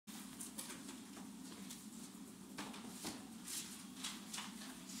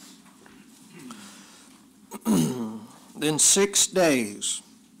Then 6 days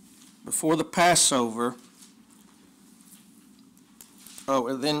before the Passover,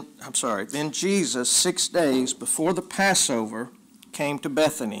 then Jesus, 6 days before the Passover, came to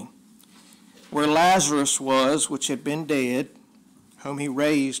Bethany, where Lazarus was, which had been dead, whom he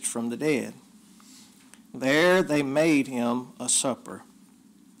raised from the dead. There they made him a supper,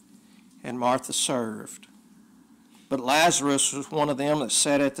 and Martha served. But Lazarus was one of them that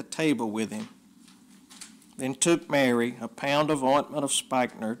sat at the table with him. Then took Mary a pound of ointment of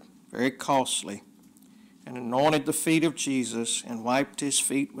spikenard, very costly, and anointed the feet of Jesus, and wiped his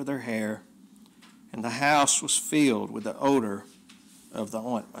feet with her hair. And the house was filled with the odor of the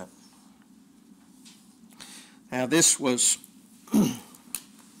ointment. Now this was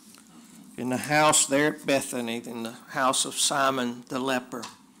in the house there at Bethany, in the house of Simon the leper.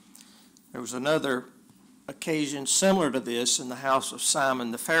 There was another occasion similar to this in the house of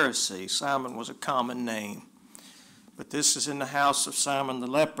Simon the Pharisee. Simon was a common name. But this is in the house of Simon the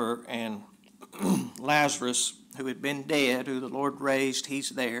leper, and Lazarus, who had been dead, who the Lord raised, he's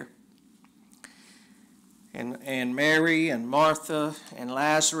there. And Mary and Martha and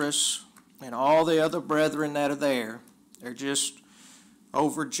Lazarus and all the other brethren that are there, they're just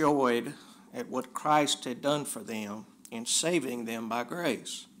overjoyed at what Christ had done for them in saving them by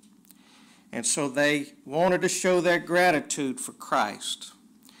grace. And so they wanted to show their gratitude for Christ,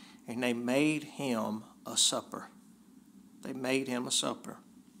 and they made him a supper. They made him a supper.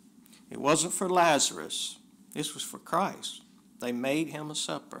 It wasn't for Lazarus. This was for Christ. They made him a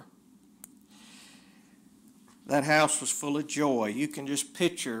supper. That house was full of joy. You can just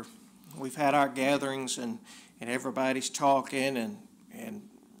picture, we've had our gatherings and everybody's talking and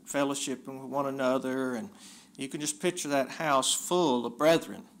fellowshipping with one another, and you can just picture that house full of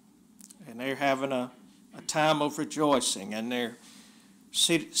brethren, and they're having a time of rejoicing, and they're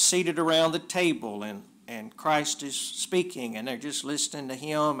seated around the table, and Christ is speaking, and they're just listening to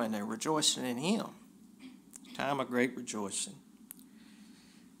him, and they're rejoicing in him. Time of great rejoicing.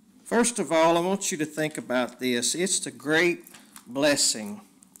 First of all, I want you to think about this. It's the great blessing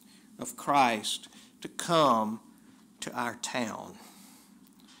of Christ to come to our town.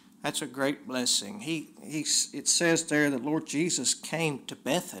 That's a great blessing. It says there that Lord Jesus came to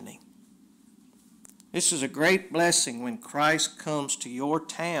Bethany. This is a great blessing when Christ comes to your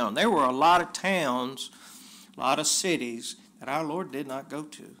town. There were a lot of towns, a lot of cities that our Lord did not go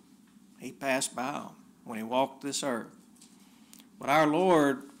to. He passed by them when he walked this earth. But our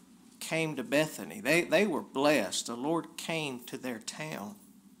Lord came to Bethany. They were blessed. The Lord came to their town.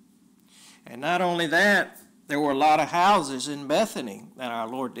 And not only that, there were a lot of houses in Bethany that our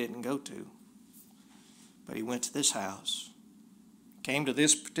Lord didn't go to. But he went to this house. Came to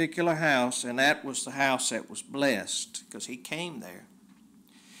this particular house, and that was the house that was blessed because he came there.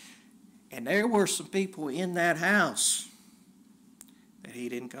 And there were some people in that house that he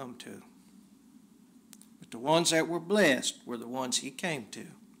didn't come to. But the ones that were blessed were the ones he came to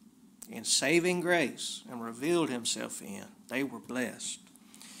in saving grace and revealed himself in. They were blessed.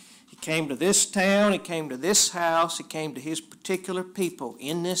 He came to this town, he came to this house, he came to his particular people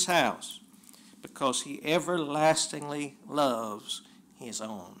in this house because he everlastingly loves his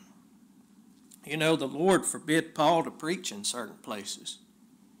own. You know, the Lord forbid Paul to preach in certain places.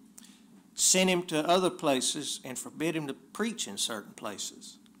 Sent him to other places and forbid him to preach in certain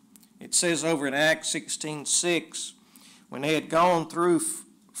places. It says over in Acts 16:6, when they had gone through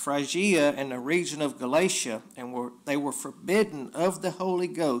Phrygia and the region of Galatia, and they were forbidden of the Holy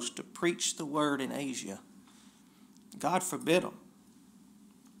Ghost to preach the word in Asia. God forbid them.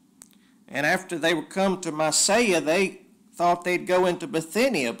 And after they were come to Mysia, they thought they'd go into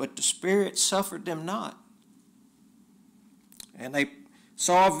Bithynia, but the Spirit suffered them not. And they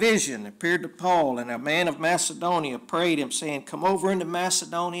saw a vision, appeared to Paul, and a man of Macedonia prayed him, saying, "Come over into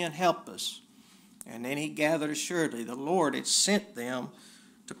Macedonia and help us." And then he gathered assuredly the Lord had sent them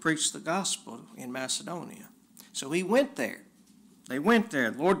to preach the gospel in Macedonia. So he went there. They went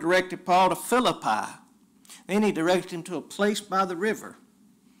there. The Lord directed Paul to Philippi. Then he directed him to a place by the river.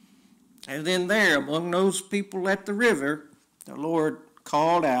 And then there, among those people at the river, the Lord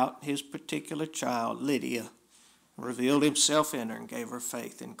called out his particular child, Lydia, revealed himself in her and gave her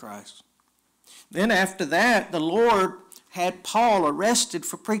faith in Christ. Then after that, the Lord had Paul arrested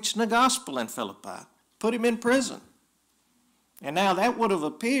for preaching the gospel in Philippi, put him in prison. And now that would have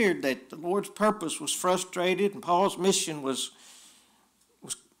appeared that the Lord's purpose was frustrated and Paul's mission was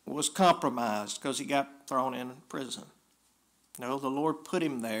compromised because he got thrown in prison. No, the Lord put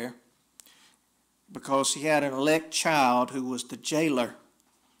him there because he had an elect child who was the jailer.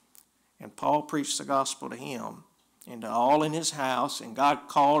 And Paul preached the gospel to him and to all in his house. And God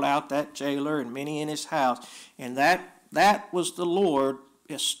called out that jailer and many in his house. And that That was the Lord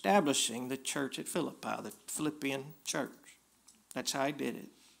establishing the church at Philippi, the Philippian church. That's how he did it.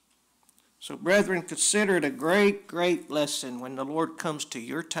 So, brethren, consider it a great, great blessing when the Lord comes to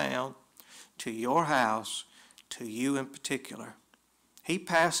your town, to your house, to you in particular. He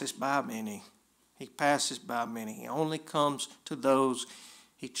passes by many. He passes by many. He only comes to those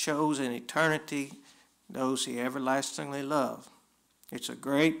he chose in eternity, those he everlastingly loved. It's a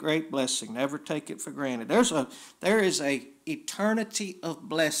great, great blessing. Never take it for granted. There is a eternity of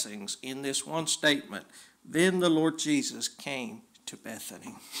blessings in this one statement. Then the Lord Jesus came to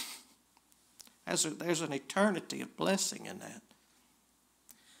Bethany. There's an eternity of blessing in that.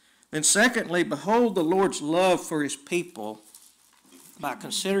 Then secondly, behold the Lord's love for his people by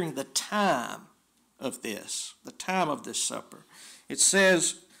considering the time of this supper. It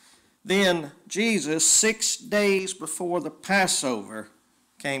says, then Jesus, 6 days before the Passover,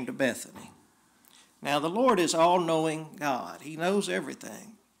 came to Bethany. Now the Lord is all-knowing God. He knows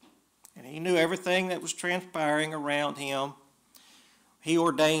everything. And he knew everything that was transpiring around him. He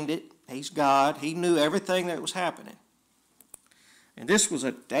ordained it. He's God. He knew everything that was happening. And this was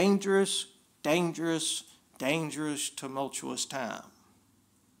a dangerous, dangerous, dangerous, tumultuous time.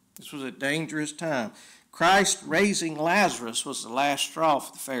 This was a dangerous time. Christ raising Lazarus was the last straw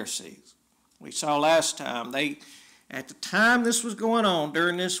for the Pharisees. We saw last time, at the time this was going on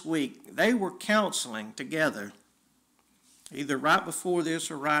during this week, they were counseling together, either right before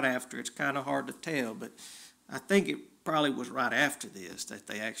this or right after. It's kind of hard to tell, but I think it probably was right after this that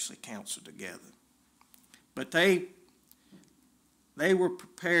they actually counseled together. But they were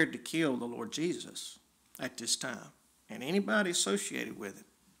prepared to kill the Lord Jesus at this time, and anybody associated with him.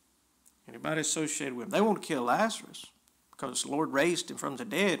 Anybody associated with him. They want to kill Lazarus because the Lord raised him from the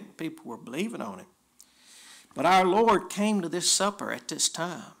dead and people were believing on him. But our Lord came to this supper at this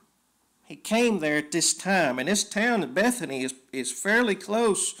time. He came there at this time. And this town of Bethany is fairly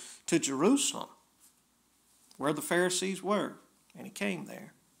close to Jerusalem, where the Pharisees were. And he came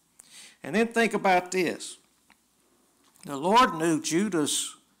there. And then think about this. The Lord knew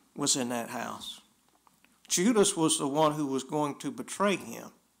Judas was in that house. Judas was the one who was going to betray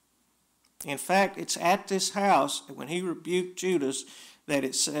him. In fact, it's at this house, when he rebuked Judas, that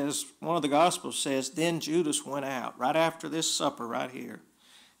it says, one of the Gospels says, then Judas went out, right after this supper right here,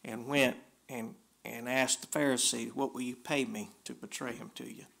 and went and asked the Pharisees, what will you pay me to betray him to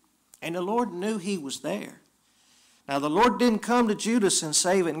you? And the Lord knew he was there. Now, the Lord didn't come to Judas in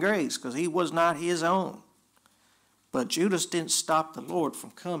saving grace, because he was not his own. But Judas didn't stop the Lord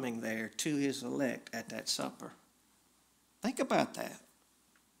from coming there to his elect at that supper. Think about that.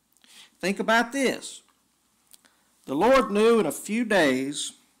 Think about this. The Lord knew in a few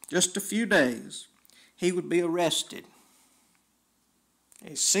days, just a few days, he would be arrested.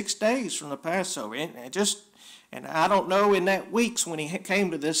 It's 6 days from the Passover. And I don't know in that weeks when he came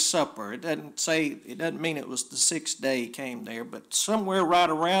to this supper. It doesn't mean it was the 6th day he came there, but somewhere right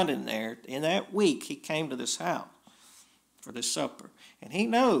around in there, in that week, he came to this house for this supper. And he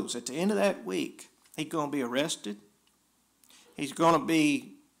knows at the end of that week, he's going to be arrested. He's going to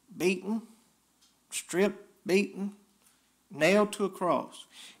be beaten, stripped, beaten, nailed to a cross.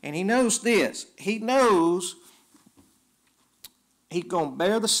 And he knows this. He knows he's going to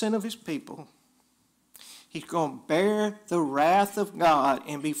bear the sin of his people. He's going to bear the wrath of God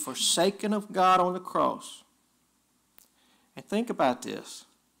and be forsaken of God on the cross. And think about this.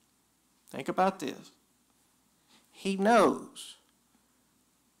 Think about this. He knows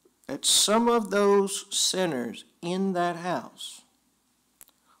that some of those sinners in that house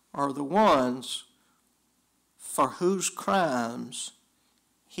are the ones for whose crimes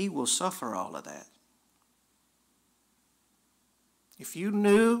he will suffer all of that. If you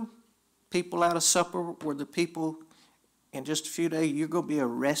knew people at a supper were the people in just a few days you're going to be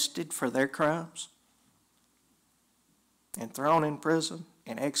arrested for their crimes and thrown in prison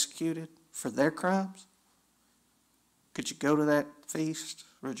and executed for their crimes, could you go to that feast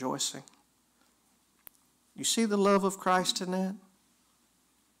rejoicing? You see the love of Christ in that?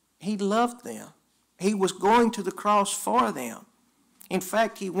 He loved them. He was going to the cross for them. In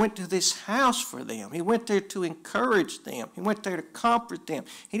fact, he went to this house for them. He went there to encourage them. He went there to comfort them.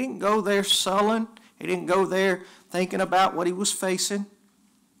 He didn't go there sullen. He didn't go there thinking about what he was facing.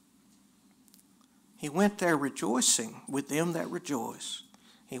 He went there rejoicing with them that rejoice.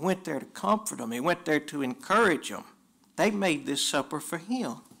 He went there to comfort them. He went there to encourage them. They made this supper for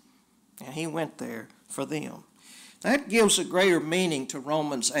him, and he went there for them. That gives a greater meaning to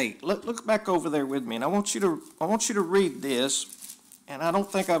Romans 8. Look back over there with me, and I want you to read this. And I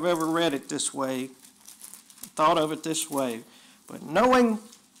don't think I've ever read it this way, thought of it this way. But knowing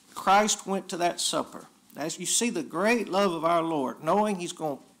Christ went to that supper, As you see the great love of our Lord, knowing He's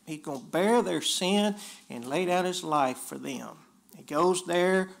going to bear their sin and lay down His life for them. He goes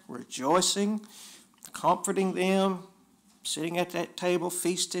there rejoicing, comforting them, sitting at that table,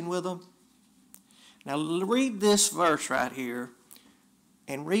 feasting with them. Now read this verse right here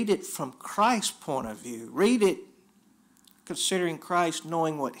and read it from Christ's point of view. Read it considering Christ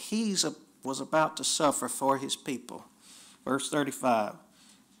knowing what He was about to suffer for His people. Verse 35,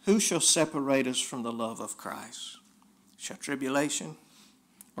 who shall separate us from the love of Christ? Shall tribulation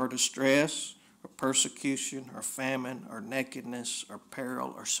or distress or persecution or famine or nakedness or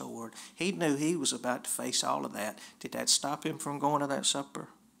peril or sword? He knew he was about to face all of that. Did that stop him from going to that supper?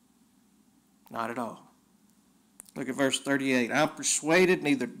 Not at all. Look at verse 38. I'm persuaded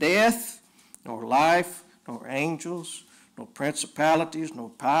neither death nor life nor angels nor principalities nor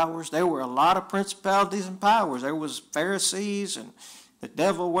powers. There were a lot of principalities and powers. There was Pharisees and the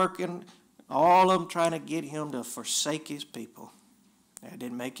devil working, all of them trying to get him to forsake his people. That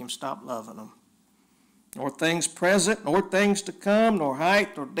didn't make him stop loving them. Nor things present, nor things to come, nor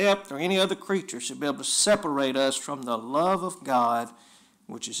height, nor depth, or any other creature should be able to separate us from the love of God,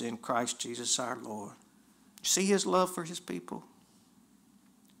 which is in Christ Jesus our Lord. You see His love for His people?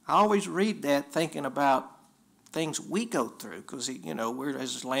 I always read that thinking about things we go through, because, we're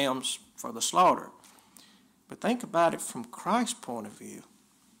His lambs for the slaughter. But think about it from Christ's point of view.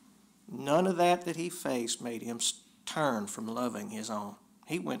 None of that He faced made Him turn from loving His own.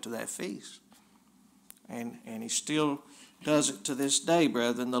 He went to that feast. And He still does it to this day,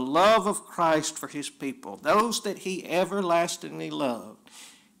 brethren. The love of Christ for His people, those that He everlastingly loved,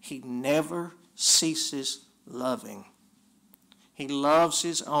 He never ceases loving. He loves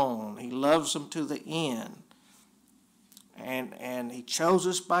His own. He loves them to the end. And He chose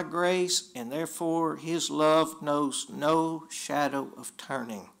us by grace, and therefore His love knows no shadow of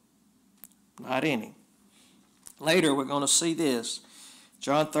turning. Not any. Later we're going to see this.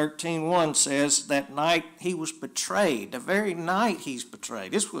 John 13:1 says that night He was betrayed. The very night He's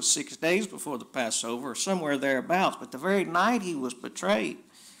betrayed. This was 6 days before the Passover, or somewhere thereabouts, but the very night He was betrayed.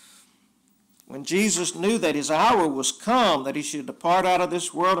 When Jesus knew that His hour was come, that He should depart out of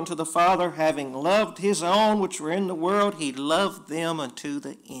this world unto the Father, having loved His own which were in the world, He loved them unto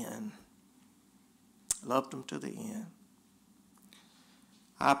the end. Loved them to the end.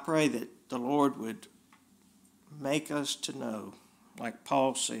 I pray that the Lord would make us to know, like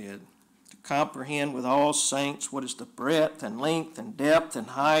Paul said, to comprehend with all saints what is the breadth and length and depth and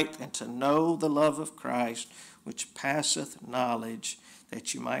height, and to know the love of Christ, which passeth knowledge,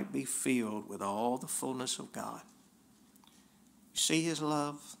 that you might be filled with all the fullness of God. You see His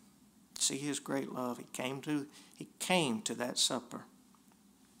love? See His great love? He came to that supper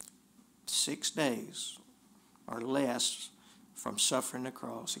 6 days or less from suffering the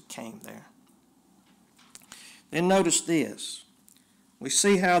cross. He came there. Then notice this. We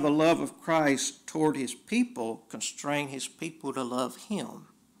see how the love of Christ toward His people constrained His people to love Him.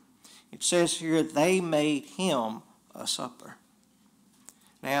 It says here, they made Him a supper.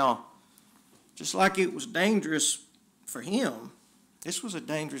 Now, just like it was dangerous for Him, this was a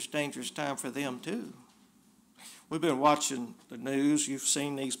dangerous, dangerous time for them too. We've been watching the news. You've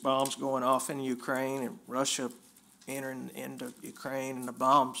seen these bombs going off in Ukraine and Russia entering into Ukraine and the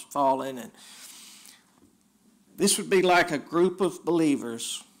bombs falling. And this would be like a group of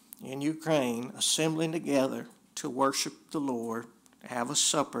believers in Ukraine assembling together to worship the Lord, to have a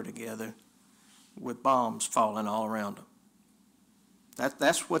supper together with bombs falling all around them.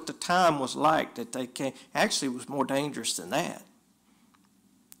 That's what the time was like that they came. Actually, it was more dangerous than that.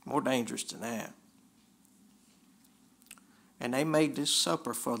 More dangerous than that. And they made this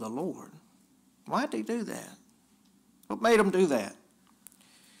supper for the Lord. Why did they do that? What made them do that?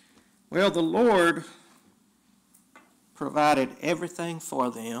 Well, the Lord provided everything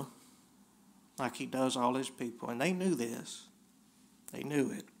for them like He does all His people. And they knew this. They knew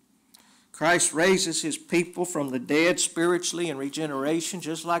it. Christ raises His people from the dead spiritually in regeneration,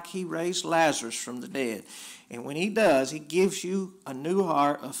 just like He raised Lazarus from the dead. And when He does, He gives you a new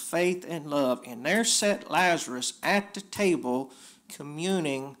heart of faith and love. And there sat Lazarus at the table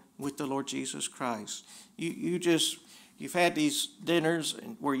communing with the Lord Jesus Christ. You've had these dinners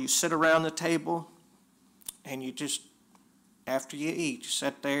where you sit around the table and you just, after you eat, you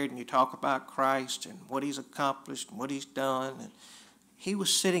sit there and you talk about Christ and what He's accomplished and what He's done. And He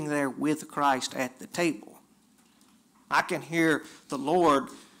was sitting there with Christ at the table. I can hear the Lord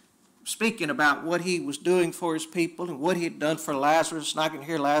speaking about what He was doing for His people and what He had done for Lazarus, and I can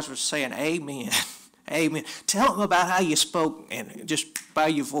hear Lazarus saying, amen, amen. Tell him about how you spoke and just by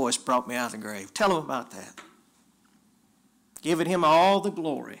your voice brought me out of the grave. Tell him about that. Giving Him all the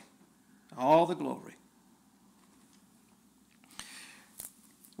glory, all the glory.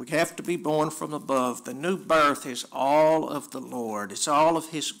 We have to be born from above. The new birth is all of the Lord. It's all of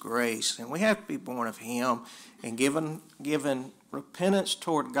His grace. And we have to be born of Him and given repentance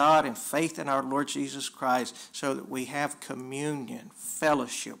toward God and faith in our Lord Jesus Christ so that we have communion,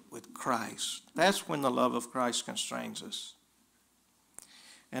 fellowship with Christ. That's when the love of Christ constrains us.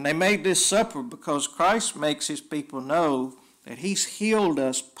 And they made this supper because Christ makes His people know that He's healed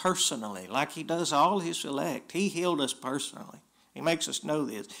us personally, like He does all His elect. He healed us personally. He makes us know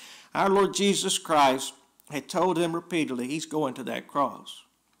this. Our Lord Jesus Christ had told them repeatedly He's going to that cross.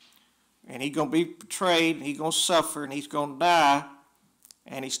 And He's going to be betrayed, and He's going to suffer, and He's going to die.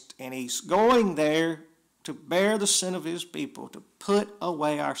 And he's going there to bear the sin of His people, to put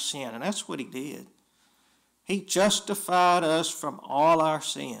away our sin. And that's what He did. He justified us from all our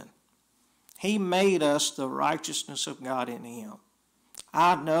sin. He made us the righteousness of God in Him.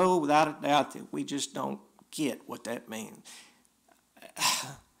 I know without a doubt that we just don't get what that means.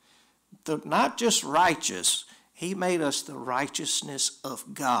 Not just righteous, He made us the righteousness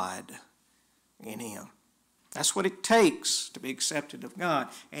of God in Him. That's what it takes to be accepted of God.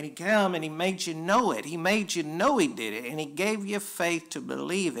 And He came and He made you know it. He made you know He did it. And He gave you faith to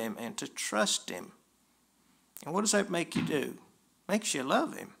believe Him and to trust Him. And what does that make you do? Makes you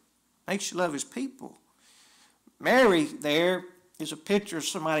love Him. Makes you love His people. Mary there is a picture of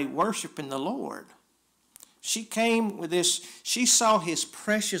somebody worshiping the Lord. She came with this, she saw His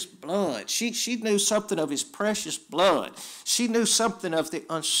precious blood. She knew something of His precious blood. She knew something of the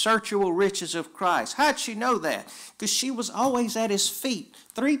unsearchable riches of Christ. How'd she know that? Because she was always at His feet.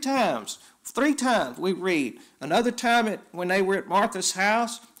 Three times we read. Another time when they were at Martha's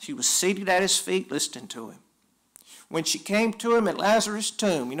house, she was seated at His feet listening to Him. When she came to Him at Lazarus'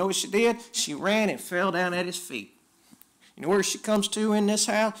 tomb, you know what she did? She ran and fell down at His feet. You know where she comes to in this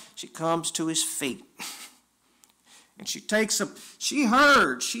house? She comes to His feet. And she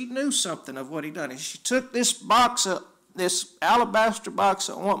knew something of what He'd done. And she took this alabaster box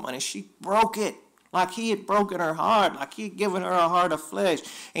of ointment, and she broke it like He had broken her heart, like He had given her a heart of flesh.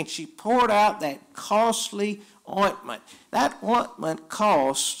 And she poured out that costly ointment. That ointment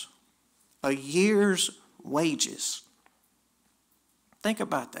cost a year's wages. Think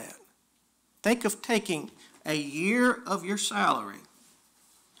about that. Think of taking a year of your salary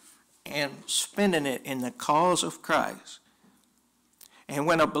and spending it in the cause of Christ. And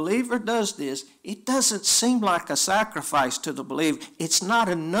when a believer does this, it doesn't seem like a sacrifice to the believer. It's not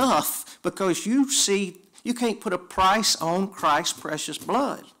enough because you can't put a price on Christ's precious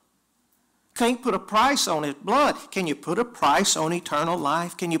blood. Can't put a price on His blood. Can you put a price on eternal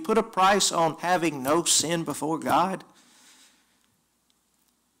life? Can you put a price on having no sin before God?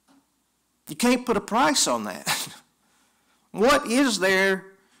 You can't put a price on that. What is there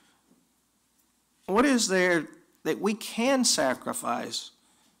that we can sacrifice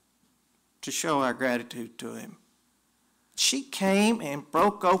to show our gratitude to Him? She came and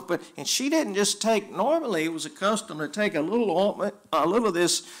broke open, and she didn't just take, normally it was a custom to take a little ointment, a little of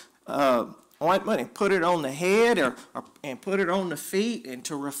this ointment and put it on the head and put it on the feet and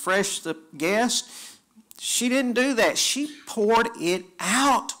to refresh the guest. She didn't do that. She poured it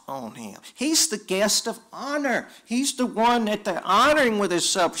out on Him. He's the guest of honor. He's the one that they're honoring with His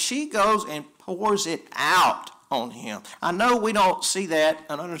supper. She goes and pours it out on Him. I know we don't see that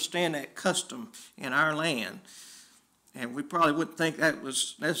and understand that custom in our land. And we probably wouldn't think that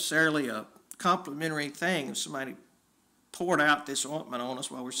was necessarily a complimentary thing if somebody poured out this ointment on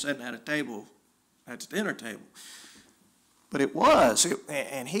us while we're sitting at a table, at the dinner table. But it was,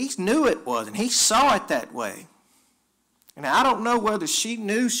 and He knew it was, and He saw it that way. And I don't know whether she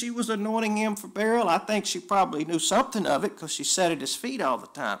knew she was anointing Him for burial. I think she probably knew something of it because she sat at His feet all the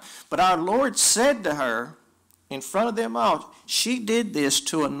time. But our Lord said to her in front of them all, she did this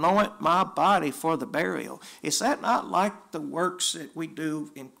to anoint my body for the burial. Is that not like the works that we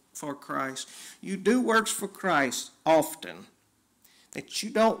do for Christ? You do works for Christ often that you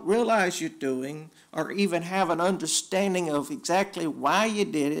don't realize you're doing or even have an understanding of exactly why you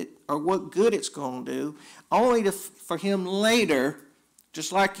did it or what good it's going to do, only for Him later,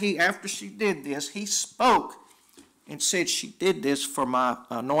 just like after she did this, He spoke and said she did this for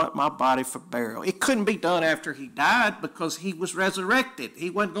anoint my body for burial. It couldn't be done after He died because He was resurrected. He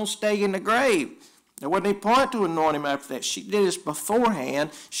wasn't going to stay in the grave. There wasn't any point to anoint Him after that. She did this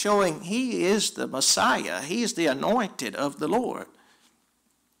beforehand, showing He is the Messiah. He is the anointed of the Lord.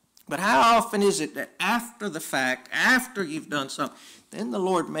 But how often is it that after the fact, after you've done something, then the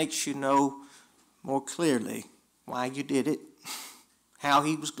Lord makes you know more clearly why you did it, how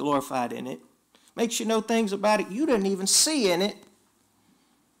He was glorified in it, makes you know things about it you didn't even see in it,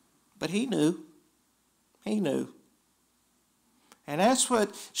 but He knew. He knew. And that's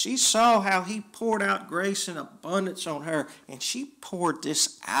what she saw, how he poured out grace and abundance on her. And she poured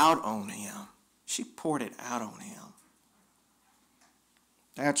this out on him. She poured it out on him.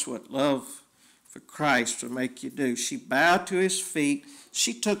 That's what love for Christ will make you do. She bowed to his feet.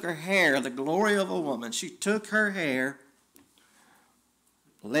 She took her hair, the glory of a woman. She took her hair,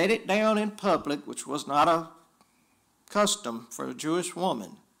 let it down in public, which was not a custom for a Jewish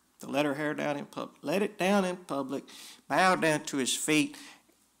woman to let her hair down in public. Let it down in public, bowed down to his feet,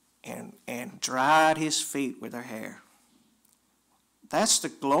 and dried his feet with her hair. That's the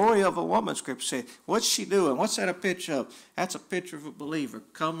glory of a woman, Scripture said. What's she doing? What's that a picture of? That's a picture of a believer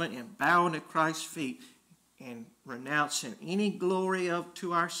coming and bowing at Christ's feet and renouncing any glory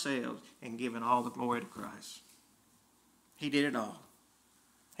to ourselves and giving all the glory to Christ. He did it all.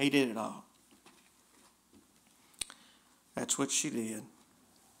 He did it all. That's what she did.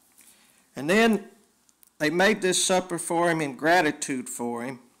 And then they made this supper for him in gratitude for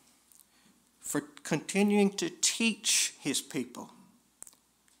him for continuing to teach his people,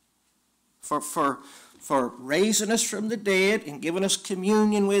 for raising us from the dead and giving us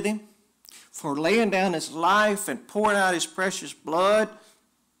communion with him, for laying down his life and pouring out his precious blood.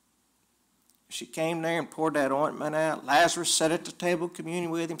 She came there and poured that ointment out. Lazarus sat at the table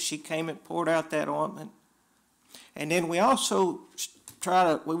communion with him. She came and poured out that ointment. And then we also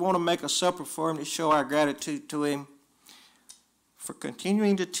we want to make a supper for him to show our gratitude to him for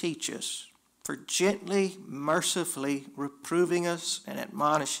continuing to teach us, for gently, mercifully reproving us and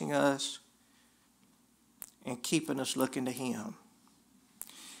admonishing us and keeping us looking to him.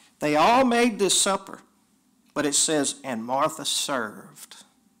 They all made this supper, but it says, and Martha served.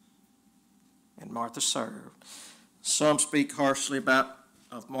 And Martha served. Some speak harshly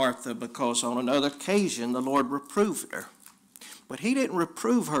of Martha because on another occasion the Lord reproved her. But he didn't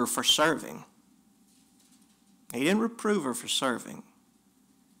reprove her for serving. He didn't reprove her for serving.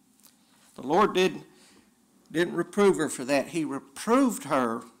 The Lord didn't reprove her for that. He reproved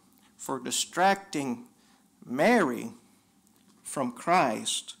her for distracting Mary from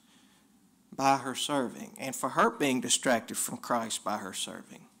Christ by her serving, and for her being distracted from Christ by her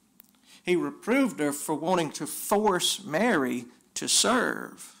serving. He reproved her for wanting to force Mary to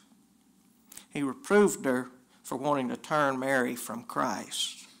serve. He reproved her for wanting to turn Mary from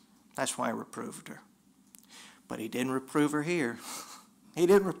Christ. That's why he reproved her. But he didn't reprove her here. He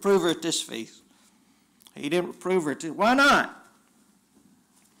didn't reprove her at this feast. He didn't reprove her why not?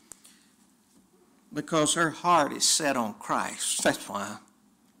 Because her heart is set on Christ. That's why.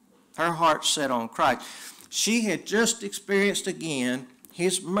 Her heart's set on Christ. She had just experienced again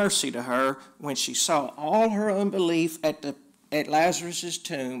his mercy to her when she saw all her unbelief at Lazarus'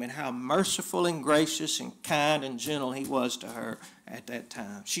 tomb and how merciful and gracious and kind and gentle he was to her at that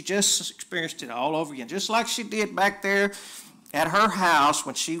time. She just experienced it all over again, just like she did back there at her house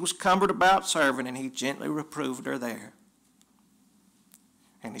when she was cumbered about serving, and he gently reproved her there.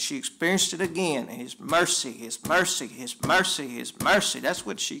 And she experienced it again, and his mercy, his mercy, his mercy, his mercy. That's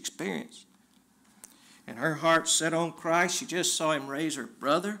what she experienced. And her heart set on Christ. She just saw him raise her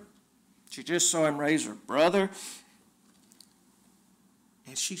brother. She just saw him raise her brother.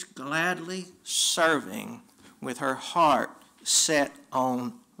 And she's gladly serving with her heart set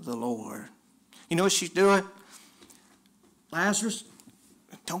on the Lord. You know what she's doing? Lazarus,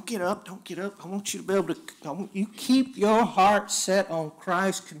 don't get up, don't get up. I want you to be able to, you keep your heart set on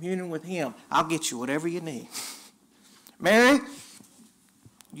Christ, communing with him. I'll get you whatever you need. Mary,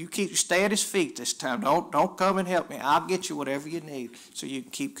 you stay at his feet this time. Don't come and help me. I'll get you whatever you need so you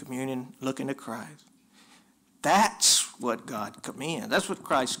can keep communing, looking to Christ. That's what God commends. That's what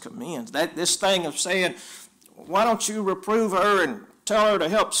Christ commends. This thing of saying, why don't you reprove her and tell her to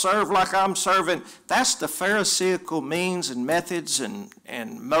help serve like I'm serving, that's the Pharisaical means and methods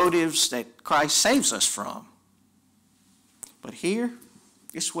and motives that Christ saves us from. But here,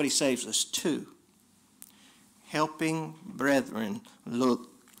 this is what he saves us to. Helping brethren look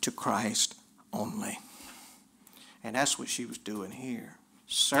to Christ only. And that's what she was doing here.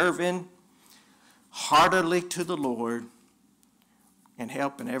 Serving heartily to the Lord and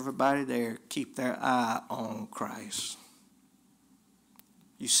helping everybody there keep their eye on Christ.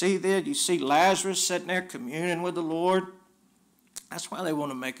 You see that? You see Lazarus sitting there communing with the Lord. That's why they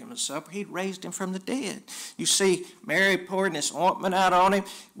want to make him a supper. He'd raised him from the dead. You see Mary pouring this ointment out on him,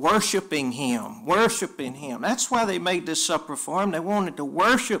 worshiping him, worshiping him. That's why they made this supper for him. They wanted to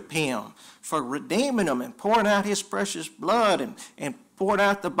worship him for redeeming them and pouring out his precious blood and pouring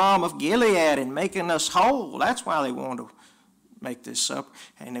out the balm of Gilead and making us whole. That's why they want to make this supper.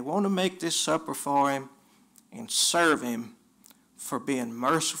 And they want to make this supper for him and serve him for being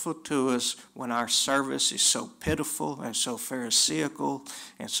merciful to us when our service is so pitiful and so pharisaical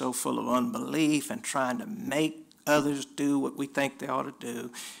and so full of unbelief and trying to make others do what we think they ought to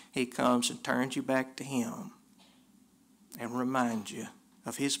do. He comes and turns you back to him and reminds you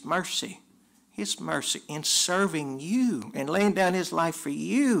of his mercy in serving you and laying down his life for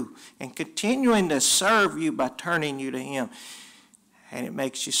you and continuing to serve you by turning you to him. And it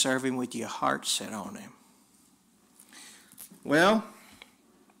makes you serve him with your heart set on him. Well,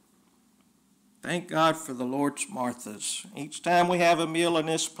 thank God for the Lord's Marthas. Each time we have a meal in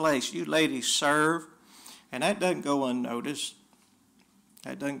this place, you ladies serve, and that doesn't go unnoticed.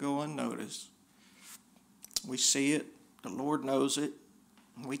 That doesn't go unnoticed. We see it. The Lord knows it.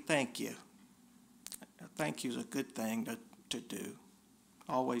 And we thank you. Thank you is a good thing to do.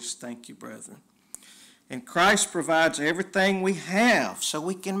 Always thank you, brethren. And Christ provides everything we have so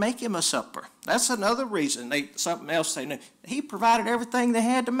we can make him a supper. That's another reason. Something else they knew. He provided everything they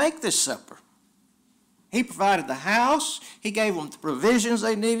had to make this supper. He provided the house. He gave them the provisions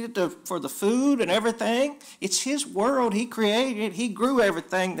they needed for the food and everything. It's his world. He created. He grew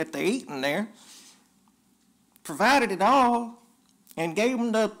everything that they're eating there. Provided it all and gave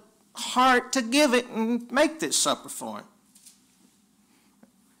them the heart to give it and make this supper for him.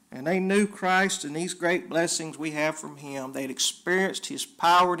 And they knew Christ and these great blessings we have from him. They'd experienced his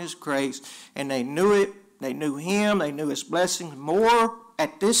power and his grace, and they knew it. They knew him. They knew his blessings more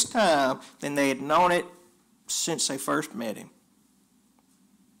at this time than they had known it since they first met him.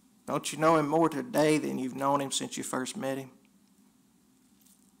 Don't you know him more today than you've known him since you first met him?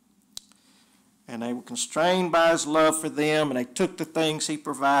 And they were constrained by his love for them, and they took the things he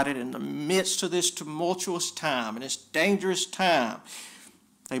provided in the midst of this tumultuous time and this dangerous time.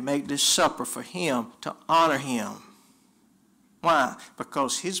 They made this supper for him to honor him. Why?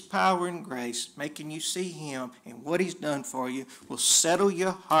 Because his power and grace, making you see him and what he's done for you, will settle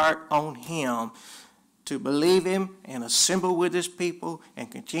your heart on him to believe him and assemble with his people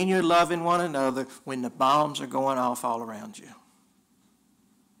and continue loving one another when the bombs are going off all around you.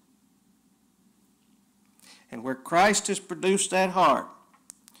 And where Christ has produced that heart,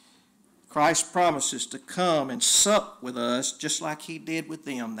 Christ promises to come and sup with us just like he did with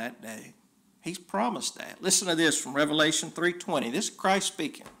them that day. He's promised that. Listen to this from Revelation 3:20. This is Christ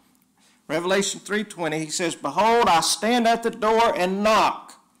speaking. Revelation 3:20, he says, "Behold, I stand at the door and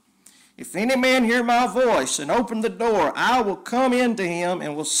knock. If any man hear my voice and open the door, I will come into him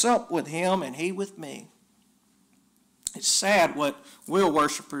and will sup with him and he with me." It's sad what will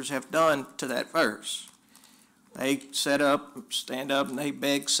worshipers have done to that verse. They stand up, and they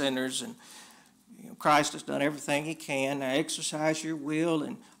beg sinners, and Christ has done everything he can. Now exercise your will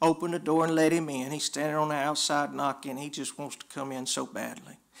and open the door and let him in. He's standing on the outside knocking. He just wants to come in so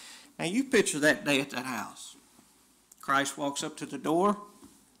badly. Now you picture that day at that house. Christ walks up to the door.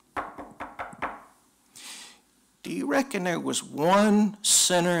 Do you reckon there was one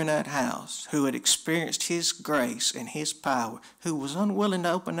sinner in that house who had experienced his grace and his power who was unwilling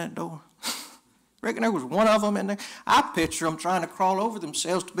to open that door? Reckon there was one of them in there? I picture them trying to crawl over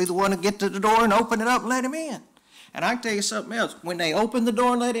themselves to be the one to get to the door and open it up and let him in. And I can tell you something else. When they opened the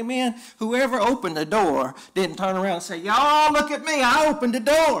door and let him in, whoever opened the door didn't turn around and say, "Y'all, look at me, I opened the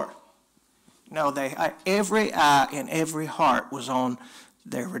door." No, every eye and every heart was on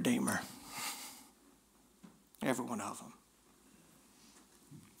their Redeemer. Every one of them.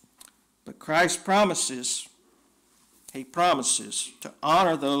 But Christ promises, he promises to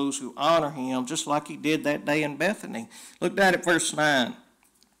honor those who honor him just like he did that day in Bethany. Look down at verse 9.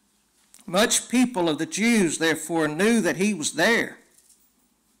 Much people of the Jews therefore knew that he was there.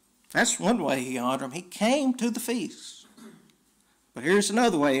 That's one way he honored them. He came to the feast. But here's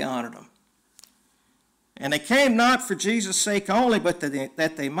another way he honored them. And they came not for Jesus' sake only, but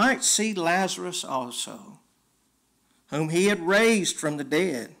that they might see Lazarus also, whom he had raised from the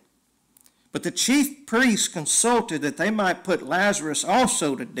dead. But the chief priests consulted that they might put Lazarus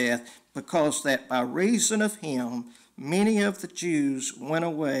also to death, because that by reason of him many of the Jews went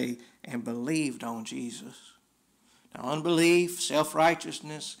away and believed on Jesus. Now, unbelief,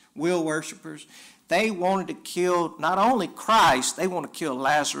 self-righteousness, will worshipers, they wanted to kill not only Christ, they want to kill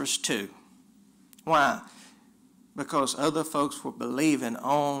Lazarus too. Why? Because other folks were believing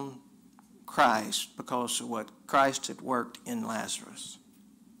on Christ because of what Christ had worked in Lazarus.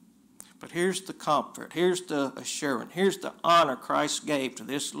 But here's the comfort, here's the assurance, here's the honor Christ gave to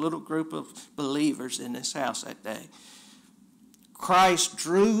this little group of believers in this house that day. Christ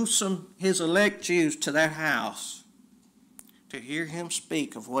drew his elect Jews to that house to hear him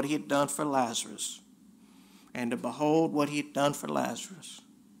speak of what he had done for Lazarus and to behold what he had done for Lazarus.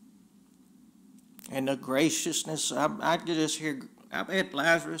 and the graciousness. I could just hear, I bet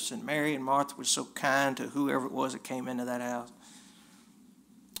Lazarus and Mary and Martha were so kind to whoever it was that came into that house.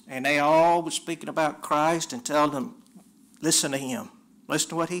 And they all were speaking about Christ and telling them, listen to him. Listen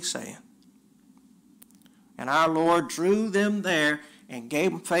to what he's saying. And our Lord drew them there and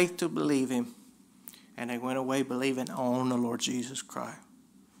gave them faith to believe him. And they went away believing on the Lord Jesus Christ.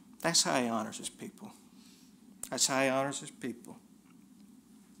 That's how he honors his people. That's how he honors his people.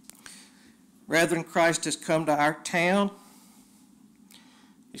 Brethren, Christ has come to our town.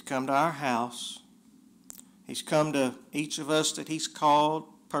 He's come to our house. He's come to each of us that he's called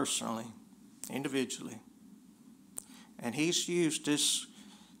personally, individually. And he's used this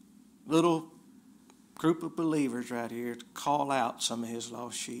little group of believers right here to call out some of his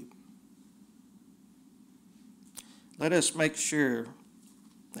lost sheep. Let us make sure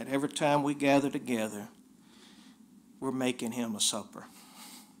that every time we gather together, we're making him a supper.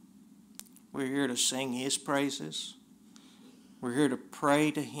 We're here to sing his praises. We're here to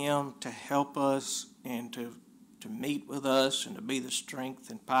pray to him to help us and to meet with us and to be the strength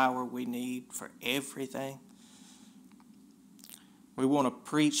and power we need for everything. We want to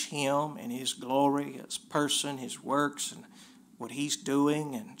preach him and his glory, his person, his works, and what he's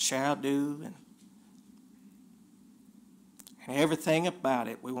doing and shall do. And everything about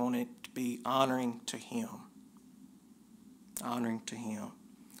it, we want it to be honoring to him. Honoring to him.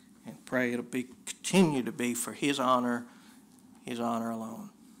 And pray it'll continue to be for his honor alone.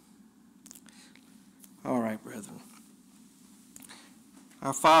 All right, brethren.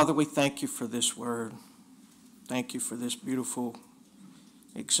 Our Father, we thank you for this word. Thank you for this beautiful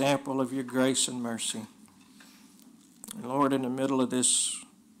example of your grace and mercy. And Lord, in the middle of this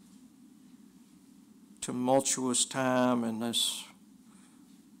tumultuous time and this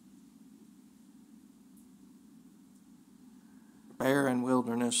barren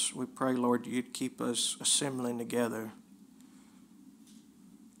wilderness, we pray, Lord, you'd keep us assembling together,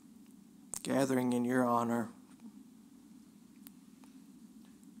 gathering in your honor.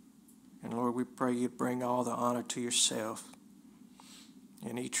 And Lord, we pray you'd bring all the honor to yourself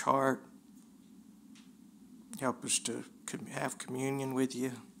in each heart. Help us to have communion with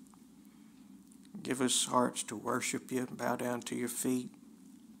you. Give us hearts to worship you and bow down to your feet.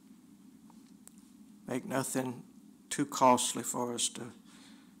 Make nothing too costly for us to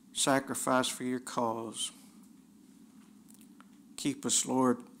sacrifice for your cause. Keep us,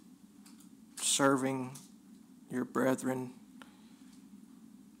 Lord, serving your brethren,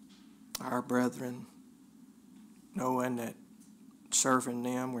 our brethren, knowing that serving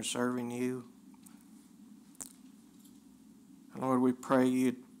them, we're serving you. And Lord, we pray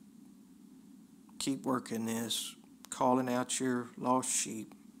you'd keep working this, calling out your lost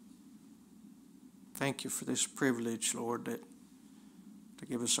sheep. Thank you for this privilege, Lord, that to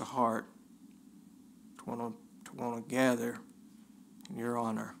give us a heart to want to gather in your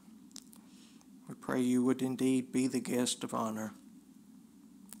honor. We pray you would indeed be the guest of honor.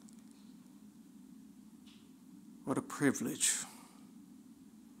 What a privilege.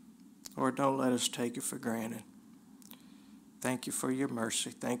 Lord, don't let us take it for granted. Thank you for your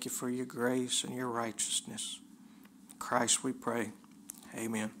mercy. Thank you for your grace and your righteousness. In Christ we pray.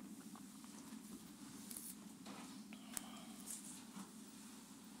 Amen.